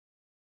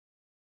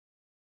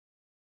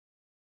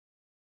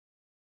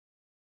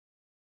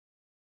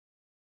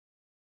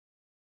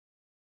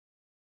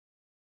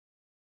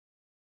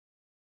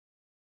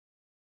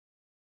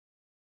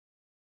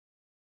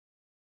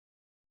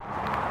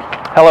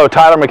Hello,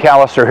 Tyler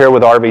McAllister here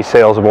with RV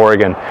Sales of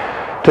Oregon.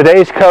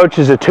 Today's coach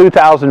is a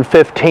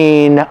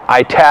 2015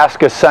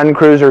 Itasca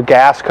Suncruiser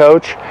gas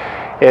coach.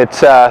 It's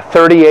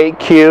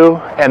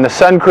 38Q, and the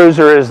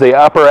Suncruiser is the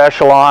upper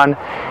echelon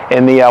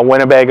in the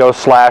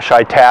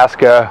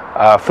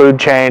Winnebago/Itasca food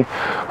chain.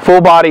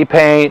 Full body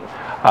paint,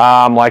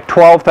 like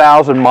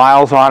 12,000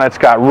 miles on it. It's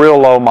got real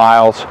low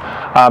miles.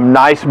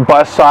 Nice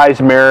bus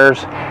size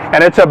mirrors,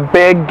 and it's a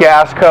big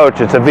gas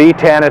coach. It's a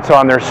V10. It's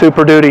on their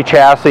Super Duty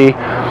chassis.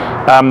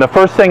 The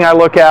first thing I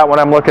look at when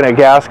I'm looking at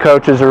gas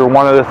coaches, or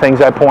one of the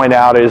things I point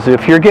out, is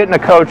if you're getting a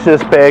coach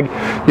this big,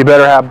 you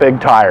better have big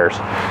tires.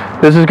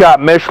 This has got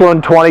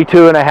Michelin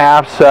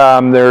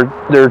 22.5s.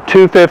 They're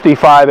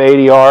 255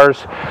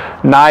 ADRs.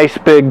 Nice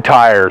big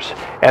tires.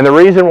 And the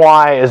reason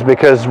why is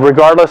because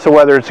regardless of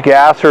whether it's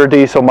gas or a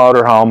diesel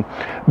motorhome,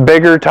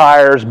 bigger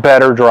tires,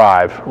 better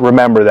drive.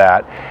 Remember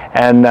that.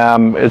 And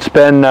it's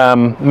been,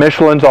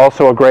 Michelin's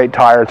also a great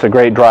tire. It's a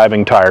great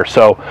driving tire.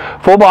 So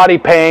full body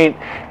paint.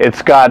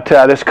 It's got,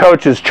 this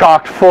coach is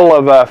chocked full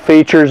of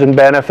features and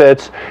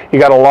benefits. You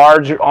got a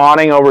large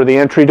awning over the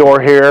entry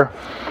door here.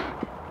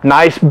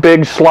 Nice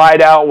big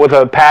slide out with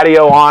a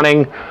patio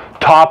awning,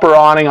 topper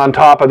awning on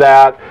top of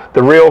that.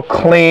 The real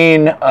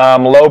clean,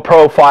 low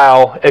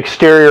profile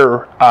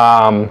exterior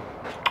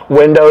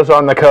windows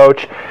on the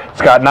coach.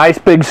 It's got nice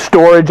big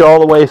storage all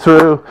the way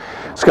through.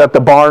 It's got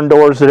the barn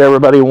doors that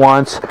everybody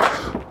wants.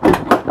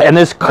 And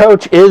this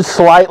coach is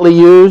slightly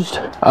used.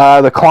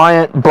 The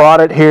client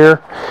brought it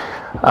here.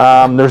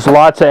 There's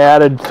lots of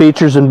added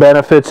features and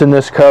benefits in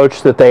this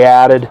coach that they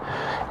added,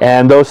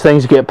 and those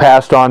things get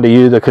passed on to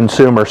you, the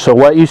consumer. So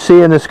what you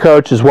see in this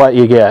coach is what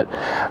you get.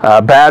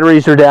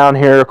 Batteries are down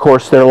here. Of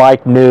course, they're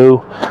like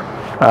new.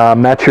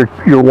 That's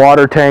your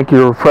water tank,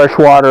 your fresh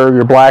water,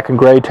 your black and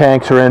gray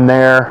tanks are in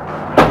there.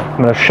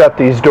 I'm going to shut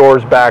these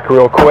doors back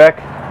real quick.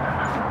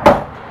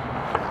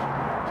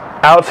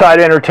 Outside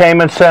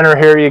entertainment center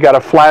here, you got a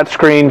flat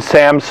screen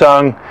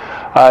Samsung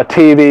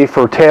TV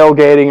for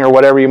tailgating or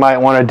whatever you might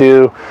want to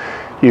do.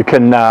 You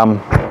can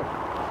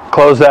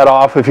close that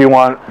off if you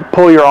want.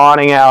 Pull your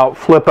awning out,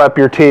 flip up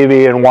your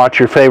TV, and watch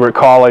your favorite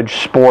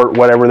college sport,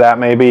 whatever that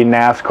may be,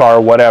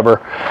 NASCAR, whatever.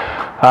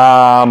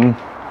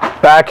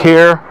 Back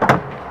here,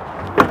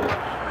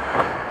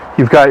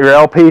 you've got your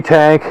LP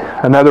tank.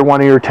 Another one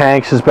of your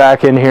tanks is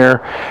back in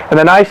here. And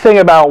the nice thing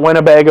about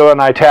Winnebago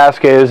and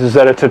Itasca is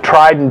that it's a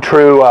tried and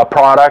true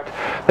product.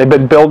 They've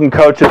been building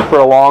coaches for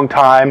a long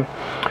time.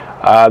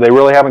 They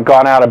really haven't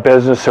gone out of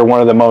business. They're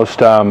one of the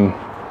most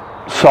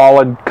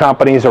solid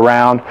companies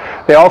around.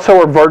 They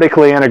also are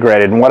vertically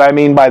integrated, and what I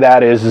mean by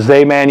that is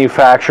they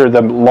manufacture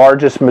the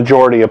largest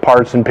majority of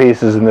parts and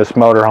pieces in this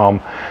motorhome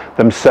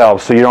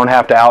themselves, so you don't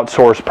have to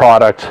outsource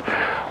products.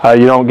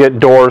 You don't get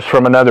doors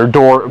from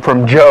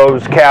from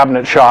Joe's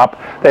cabinet shop.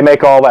 They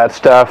make all that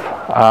stuff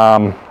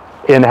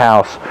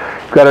in-house.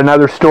 You've got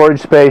another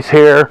storage space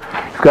here.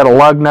 You've got a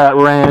lug nut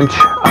wrench.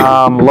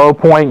 Low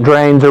point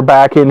drains are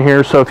back in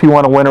here, so if you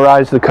want to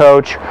winterize the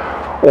coach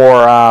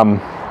or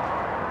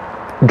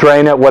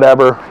drain it,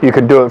 whatever, you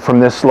can do it from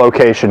this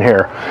location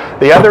here.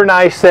 The other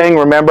nice thing,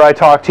 remember I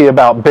talked to you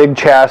about big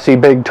chassis,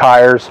 big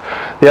tires.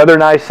 The other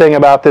nice thing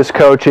about this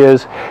coach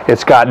is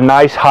it's got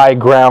nice high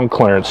ground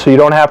clearance, so you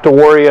don't have to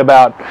worry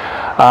about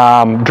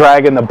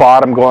dragging the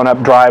bottom going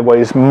up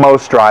driveways,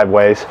 most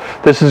driveways.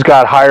 This has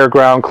got higher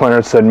ground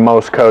clearance than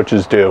most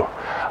coaches do.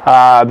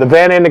 The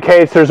vent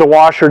indicates there's a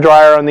washer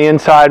dryer on the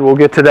inside. We'll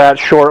get to that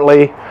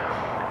shortly.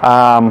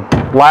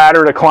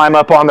 Ladder to climb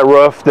up on the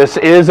roof. This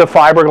is a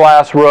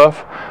fiberglass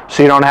roof,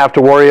 so you don't have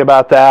to worry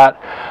about that.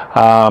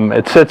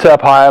 It sits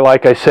up high,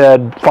 like I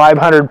said.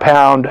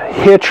 500-pound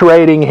hitch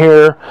rating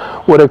here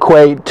would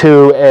equate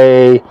to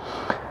a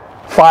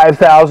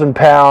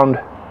 5,000-pound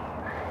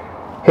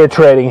hitch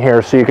rating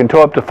here, so you can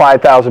tow up to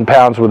 5,000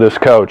 pounds with this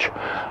coach.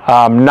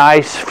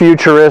 Nice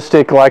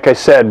futuristic, like I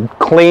said,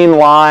 clean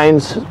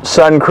lines,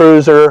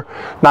 Suncruiser,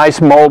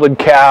 nice molded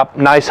cap,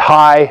 nice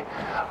high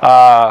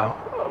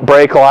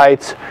brake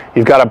lights.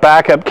 You've got a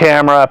backup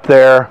camera up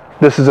there.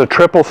 This is a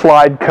triple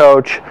slide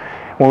coach.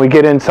 When we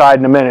get inside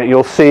in a minute,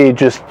 you'll see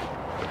just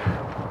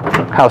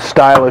how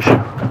stylish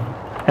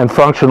and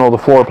functional the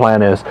floor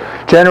plan is.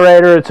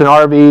 Generator, it's an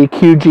RV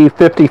QG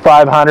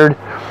 5500.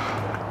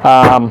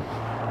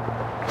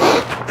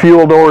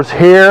 Fuel doors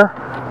here,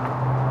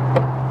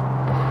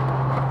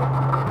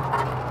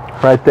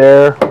 right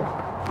there.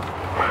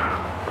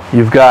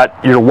 You've got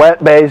your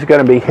wet bay is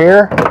going to be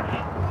here.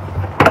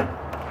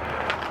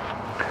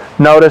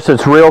 Notice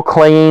it's real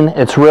clean,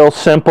 it's real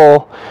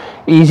simple,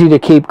 easy to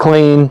keep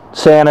clean,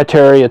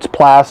 sanitary. It's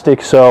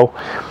plastic, so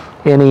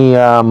any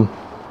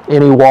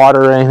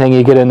water or anything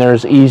you get in there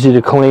is easy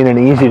to clean and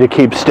easy to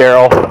keep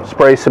sterile.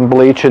 Spray some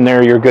bleach in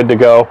there, you're good to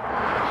go.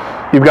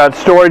 You've got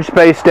storage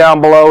space down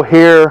below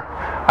here.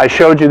 I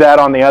showed you that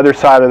on the other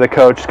side of the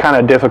coach. It's kind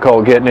of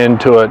difficult getting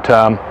into it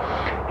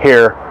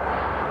here.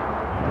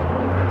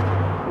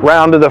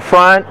 Round to the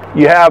front,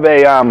 you have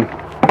a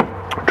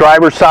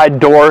driver's side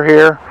door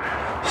here.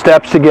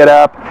 Steps to get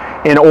up.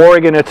 In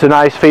Oregon, it's a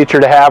nice feature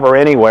to have, or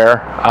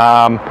anywhere.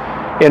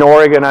 In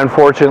Oregon,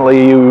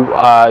 unfortunately,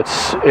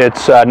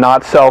 it's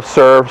not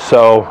self-serve,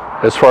 so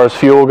as far as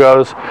fuel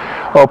goes,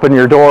 open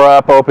your door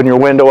up, open your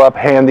window up,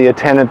 hand the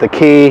attendant the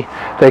key,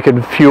 they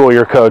can fuel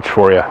your coach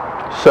for you.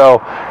 So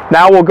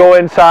now we'll go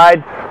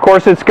inside. Of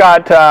course, it's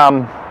got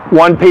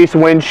one-piece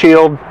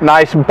windshield,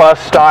 nice bus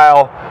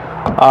style,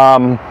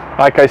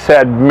 like I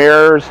said,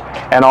 mirrors,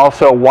 and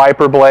also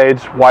wiper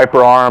blades,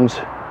 wiper arms,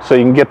 so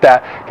you can get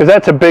that, because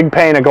that's a big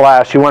pane of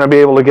glass. You want to be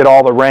able to get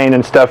all the rain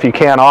and stuff you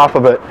can off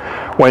of it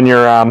when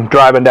you're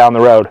driving down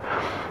the road.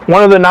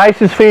 One of the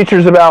nicest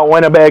features about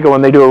Winnebago,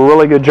 and they do a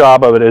really good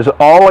job of it, is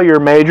all of your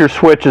major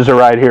switches are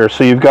right here.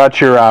 So you've got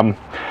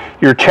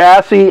your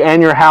chassis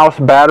and your house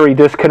battery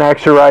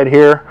disconnects are right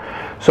here.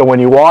 So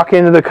when you walk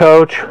into the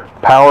coach,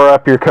 power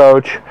up your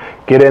coach,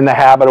 get in the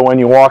habit of when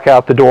you walk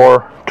out the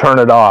door, turn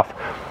it off.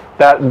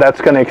 That's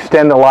going to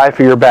extend the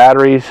life of your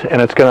batteries,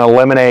 and it's going to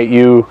eliminate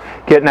you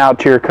getting out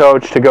to your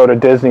coach to go to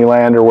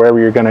Disneyland or wherever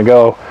you're going to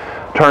go.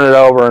 Turn it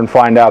over and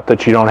find out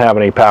that you don't have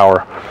any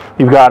power.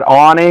 You've got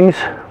awnings,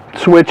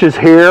 switches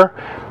here,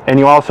 and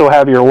you also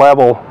have your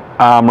level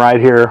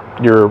right here,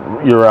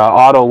 your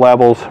auto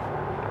levels,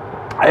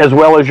 as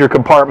well as your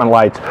compartment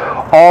lights.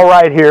 All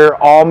right here,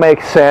 all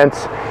makes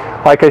sense.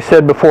 Like I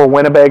said before,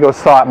 Winnebago's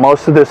thought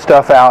most of this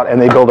stuff out,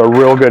 and they build a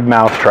real good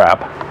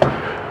mousetrap.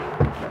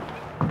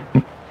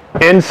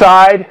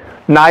 Inside,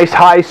 nice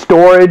high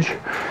storage.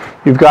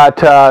 You've got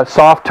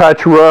soft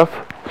touch roof.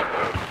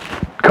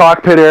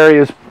 Cockpit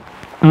area is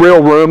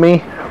real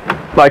roomy.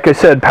 Like I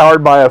said,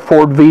 powered by a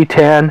Ford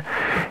V10.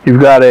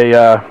 You've got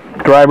a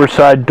driver's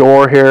side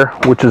door here,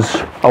 which is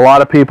a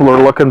lot of people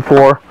are looking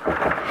for.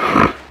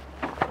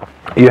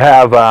 You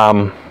have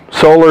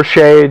solar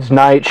shades,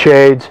 night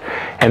shades,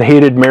 and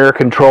heated mirror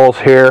controls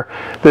here.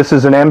 This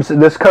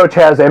coach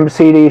has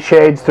MCD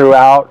shades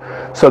throughout,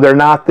 so they're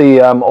not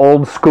the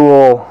old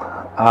school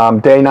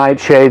day-night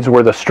shades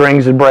where the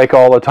strings would break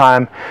all the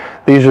time.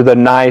 These are the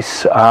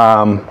nice,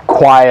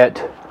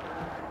 quiet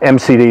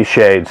MCD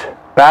shades.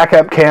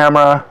 Backup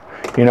camera,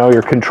 you know,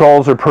 your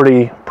controls are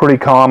pretty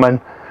common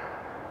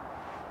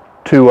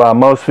to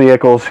most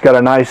vehicles. Got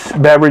a nice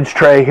beverage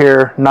tray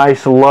here,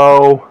 nice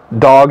low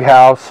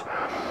doghouse.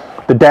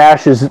 The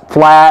dash is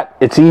flat.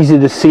 It's easy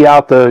to see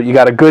out you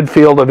got a good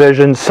field of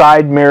vision.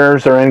 Side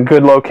mirrors are in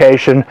good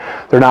location.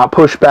 They're not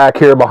pushed back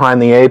here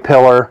behind the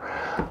A-pillar.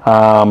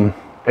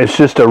 It's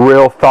just a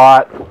real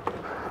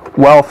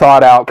well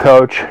thought out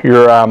coach.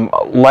 Your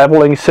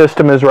leveling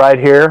system is right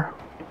here.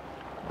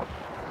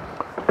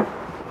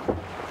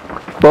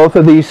 Both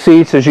of these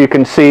seats, as you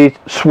can see,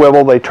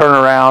 swivel, they turn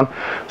around,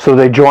 so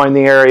they join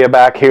the area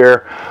back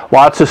here.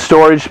 Lots of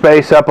storage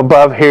space up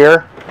above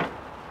here.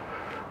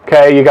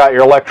 Okay, you got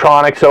your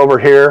electronics over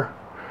here.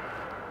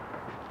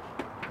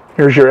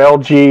 Here's your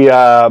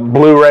LG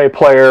Blu-ray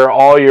player.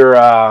 All your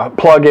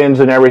plug-ins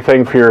and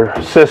everything for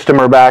your system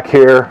are back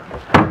here.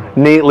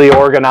 Neatly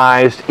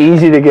organized,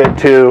 easy to get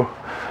to.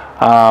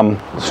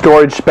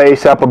 Storage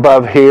space up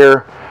above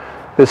here.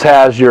 This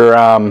has your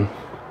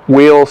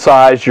wheel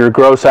size, your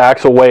gross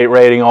axle weight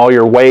rating, all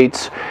your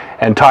weights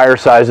and tire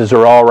sizes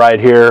are all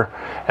right here,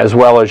 as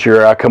well as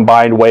your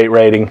combined weight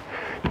rating.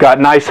 Got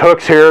nice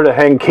hooks here to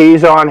hang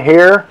keys on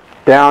here,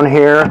 down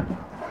here,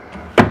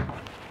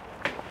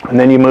 and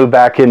then you move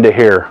back into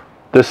here.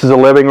 This is a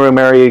living room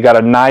area. You got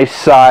a nice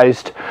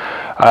sized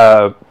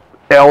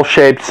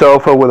L-shaped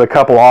sofa with a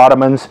couple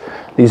ottomans.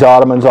 These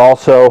ottomans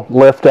also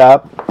lift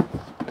up,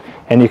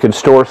 and you can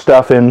store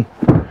stuff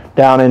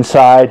down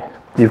inside.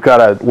 You've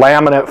got a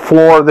laminate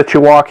floor that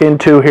you walk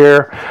into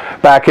here,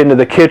 back into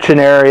the kitchen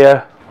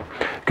area.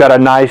 Got a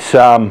nice,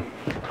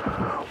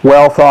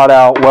 well thought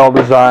out, well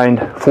designed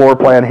floor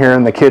plan here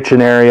in the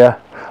kitchen area.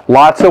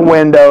 Lots of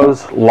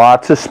windows,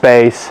 lots of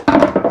space.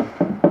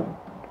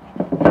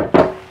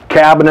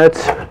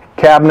 Cabinets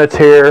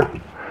here.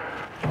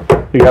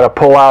 You got to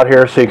pull out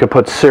here so you can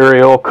put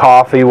cereal,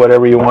 coffee,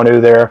 whatever you want to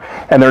there.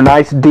 And they're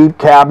nice deep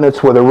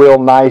cabinets with a real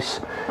nice,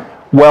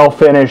 well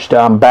finished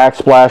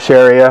backsplash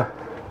area.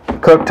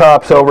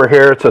 Cooktops over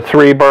here. It's a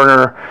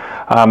 3-burner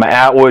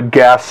Atwood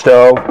gas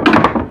stove.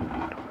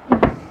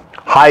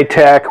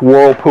 High-tech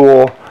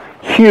Whirlpool.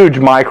 Huge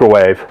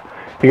microwave.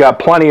 You got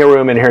plenty of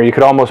room in here. You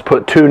could almost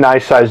put 2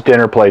 nice-sized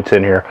dinner plates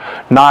in here.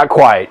 Not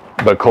quite,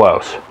 but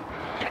close.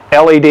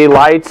 LED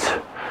lights.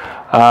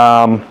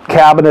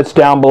 Cabinets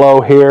down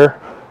below here.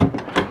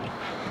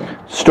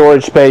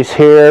 Storage space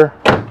here.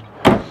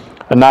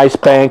 A nice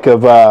bank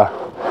of,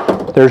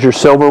 there's your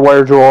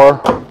silverware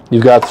drawer.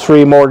 You've got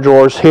 3 more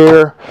drawers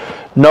here.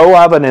 No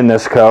oven in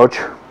this coach.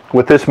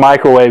 With this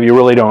microwave, you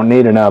really don't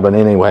need an oven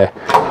anyway.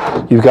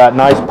 You've got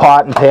nice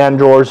pot and pan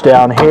drawers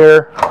down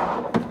here.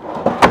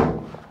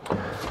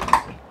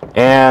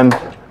 And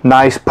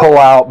nice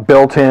pull-out,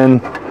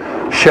 built-in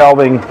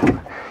shelving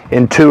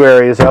in 2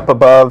 areas, up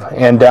above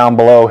and down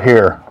below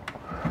here.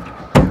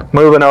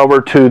 Moving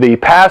over to the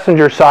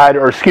passenger side,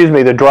 or excuse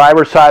me, the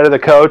driver's side of the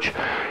coach.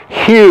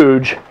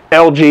 Huge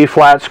LG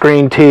flat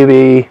screen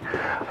TV.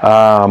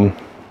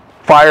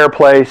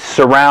 Fireplace,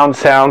 surround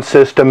sound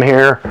system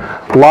here.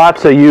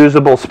 Lots of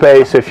usable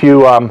space. If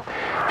you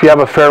if you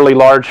have a fairly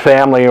large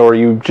family or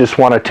you just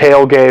want to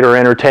tailgate or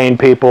entertain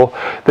people,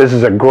 this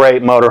is a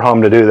great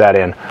motorhome to do that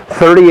in.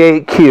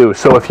 38Q.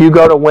 So if you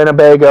go to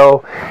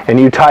Winnebago and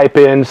you type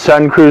in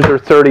Suncruiser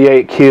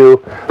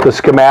 38Q, the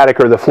schematic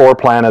or the floor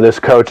plan of this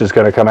coach is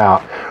going to come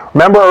out.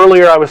 Remember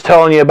earlier I was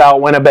telling you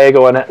about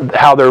Winnebago and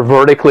how they're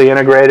vertically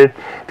integrated?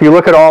 If you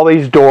look at all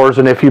these doors,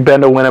 and if you've been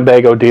to a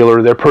Winnebago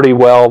dealer, they're pretty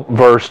well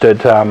versed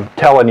at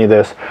telling you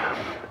this.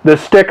 The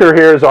sticker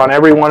here is on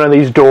every one of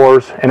these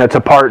doors, and it's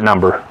a part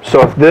number. So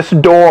if this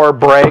door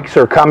breaks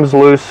or comes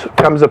loose,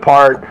 comes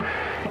apart,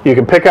 you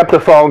can pick up the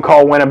phone,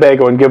 call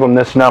Winnebago, and give them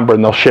this number,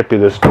 and they'll ship you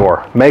this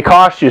door. It may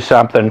cost you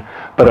something,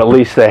 but at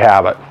least they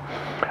have it.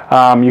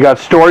 You got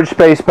storage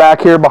space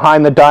back here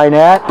behind the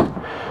dinette.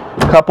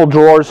 A couple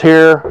drawers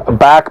here, a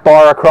back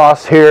bar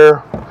across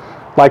here.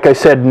 Like I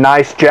said,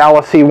 nice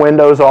jalousie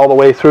windows all the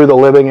way through the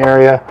living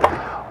area.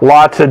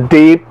 Lots of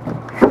deep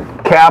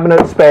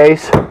cabinet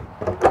space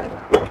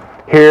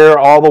here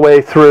all the way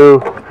through,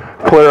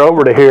 clear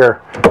over to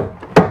here.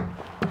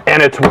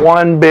 And it's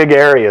one big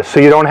area,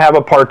 so you don't have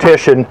a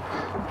partition,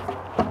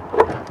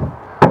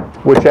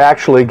 which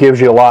actually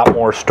gives you a lot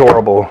more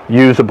storable,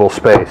 usable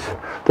space.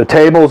 The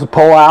tables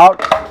pull out,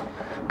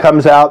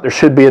 comes out. There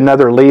should be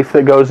another leaf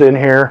that goes in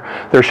here.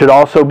 There should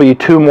also be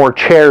 2 more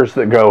chairs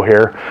that go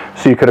here,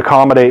 so you could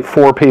accommodate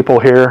 4 people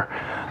here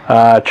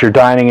at your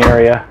dining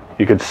area.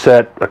 You could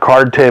set a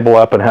card table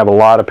up and have a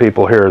lot of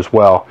people here as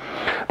well.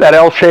 That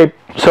L-shaped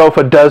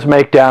sofa does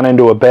make down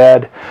into a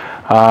bed.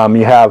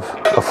 You have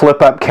a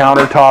flip-up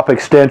countertop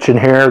extension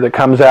here that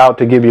comes out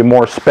to give you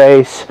more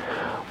space,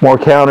 more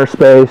counter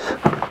space.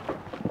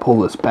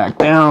 Pull this back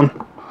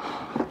down.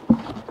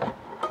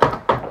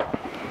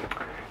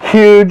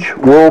 Huge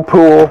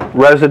Whirlpool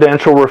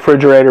residential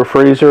refrigerator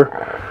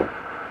freezer.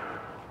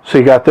 So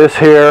you got this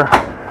here.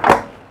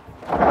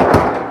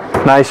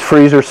 Nice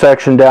freezer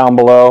section down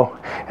below.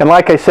 And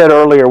like I said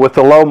earlier, with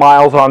the low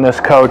miles on this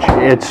coach,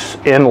 it's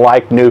in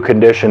like new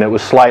condition. It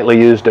was slightly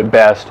used at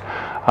best.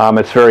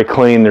 It's very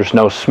clean. There's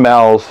no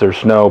smells.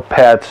 There's no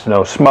pets,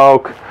 no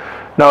smoke,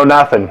 no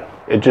nothing.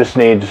 It just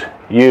needs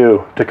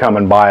you to come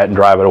and buy it and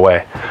drive it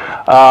away.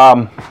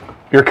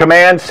 Your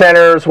command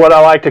center is what I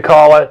like to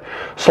call it.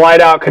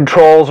 Slide out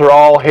controls are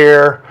all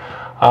here.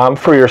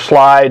 For your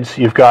slides,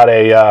 you've got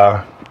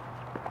a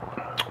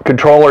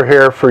controller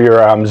here for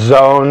your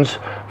zones,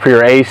 for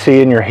your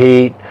AC and your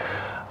heat.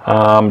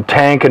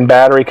 Tank and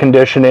battery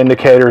condition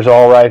indicators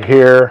all right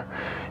here.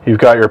 You've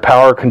got your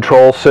power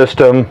control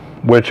system,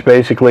 which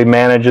basically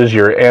manages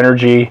your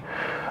energy,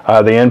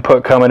 the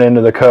input coming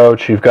into the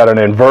coach. You've got an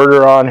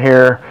inverter on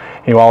here.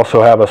 You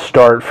also have a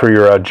start for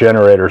your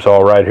generators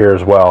all right here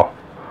as well.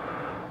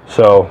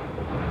 So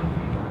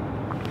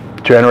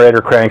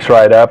generator cranks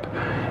right up,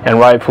 and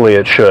rightfully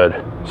it should.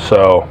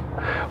 So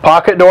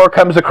pocket door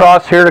comes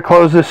across here to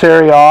close this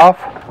area off.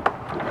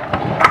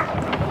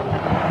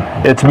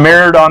 It's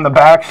mirrored on the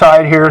back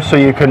side here, so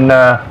you can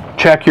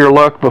check your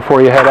look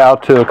before you head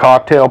out to a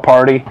cocktail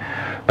party.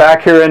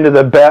 Back here into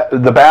the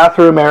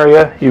bathroom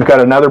area, you've got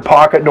another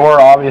pocket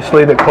door,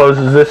 obviously, that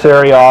closes this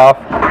area off.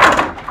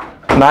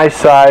 Nice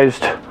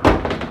sized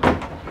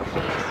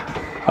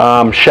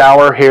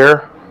shower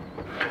here.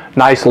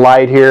 Nice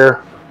light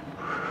here.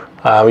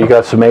 You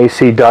got some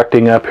AC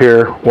ducting up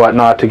here,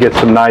 whatnot, to get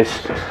some nice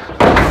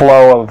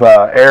flow of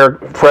air,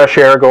 fresh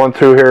air going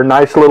through here.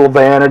 Nice little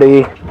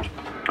vanity.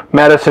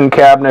 Medicine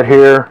cabinet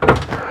here.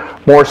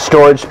 More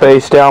storage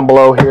space down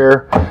below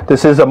here.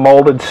 This is a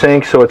molded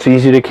sink, so it's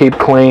easy to keep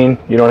clean.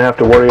 You don't have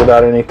to worry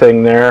about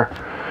anything there.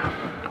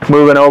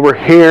 Moving over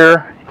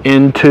here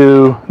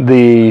into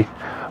the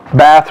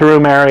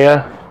bathroom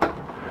area.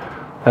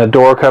 The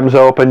door comes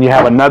open. You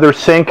have another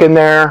sink in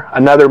there,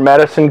 another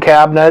medicine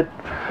cabinet,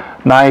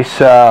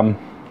 nice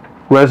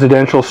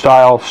residential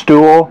style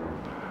stool,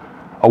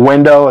 a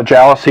window, a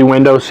jalousie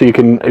window so you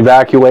can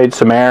evacuate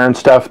some air and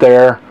stuff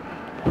there,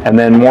 and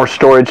then more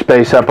storage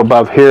space up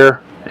above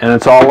here, and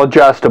it's all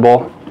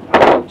adjustable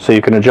so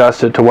you can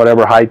adjust it to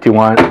whatever height you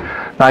want.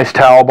 Nice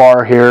towel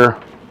bar here,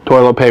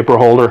 toilet paper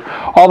holder.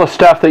 All the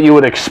stuff that you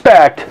would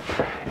expect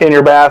in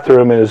your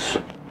bathroom is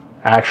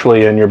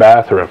actually in your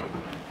bathroom.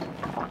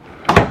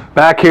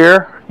 Back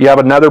here, you have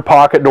another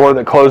pocket door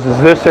that closes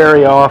this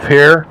area off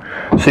here,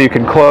 so you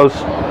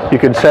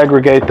can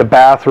segregate the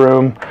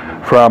bathroom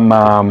from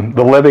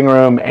the living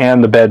room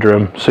and the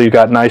bedroom, so you've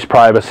got nice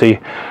privacy.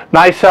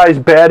 Nice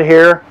sized bed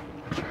here.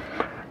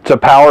 It's a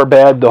power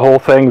bed. The whole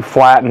thing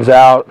flattens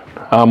out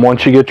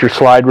once you get your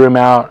slide room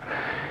out.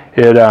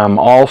 It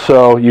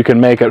also, you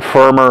can make it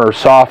firmer or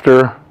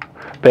softer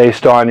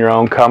based on your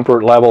own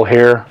comfort level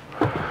here.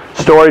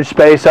 Storage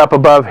space up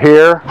above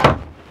here,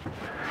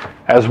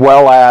 as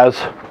well as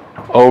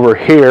over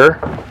here.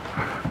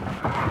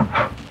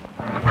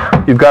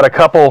 You've got a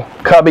couple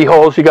cubby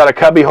holes. You got a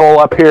cubby hole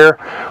up here,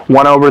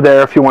 one over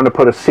there. If you want to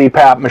put a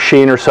CPAP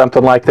machine or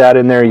something like that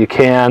in there, you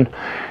can.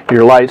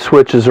 Your light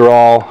switches are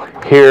all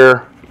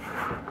here.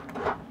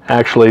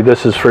 Actually,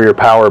 this is for your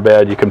power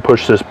bed. You can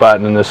push this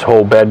button and this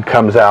whole bed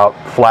comes out,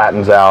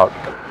 flattens out.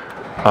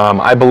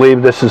 I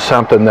believe this is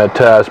something that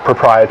is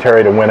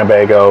proprietary to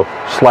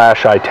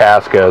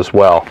Winnebago/Itasca as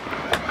well.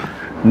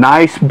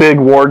 Nice big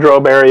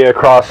wardrobe area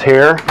across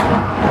here.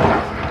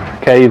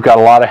 Okay, you've got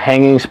a lot of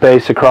hanging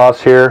space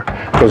across here.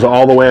 Goes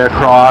all the way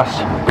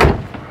across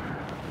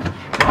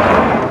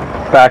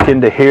back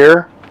into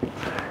here.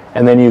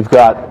 And then you've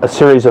got a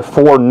series of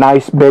 4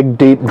 nice big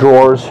deep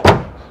drawers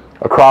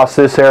across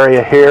this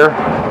area here.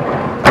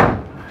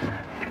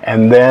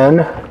 And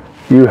then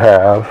you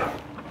have,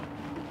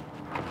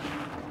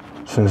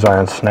 as soon as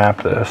I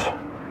unsnap this,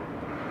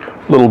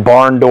 little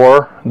barn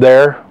door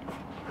there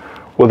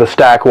with a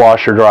stack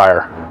washer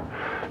dryer.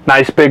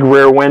 Nice big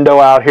rear window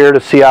out here to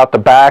see out the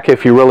back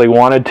if you really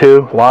wanted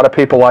to. A lot of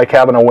people like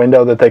having a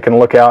window that they can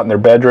look out in their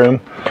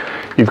bedroom.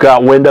 You've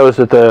got windows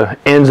at the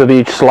ends of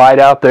each slide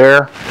out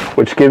there,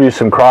 which give you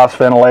some cross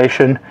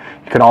ventilation.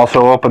 You can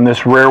also open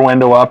this rear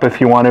window up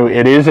if you want to.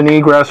 It is an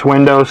egress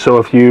window, so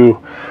if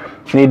you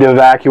need to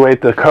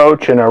evacuate the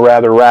coach in a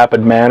rather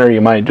rapid manner,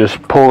 you might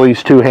just pull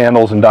these 2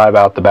 handles and dive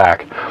out the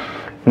back.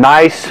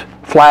 Nice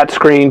flat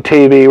screen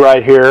TV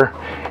right here.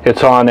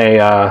 It's on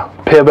a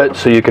pivot,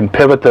 so you can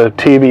pivot the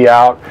TV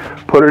out,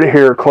 put it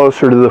here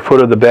closer to the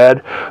foot of the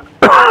bed.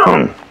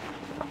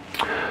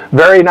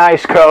 Very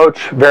nice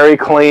coach, very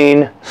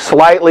clean,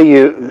 slightly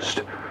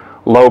used,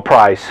 low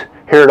price.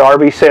 Here at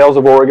RV Sales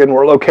of Oregon,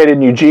 we're located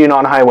in Eugene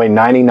on Highway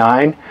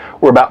 99.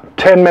 We're about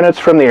 10 minutes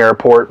from the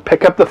airport.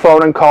 Pick up the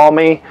phone and call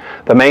me.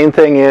 The main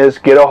thing is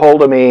get a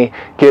hold of me,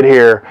 get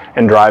here,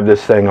 and drive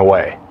this thing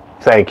away.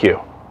 Thank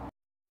you.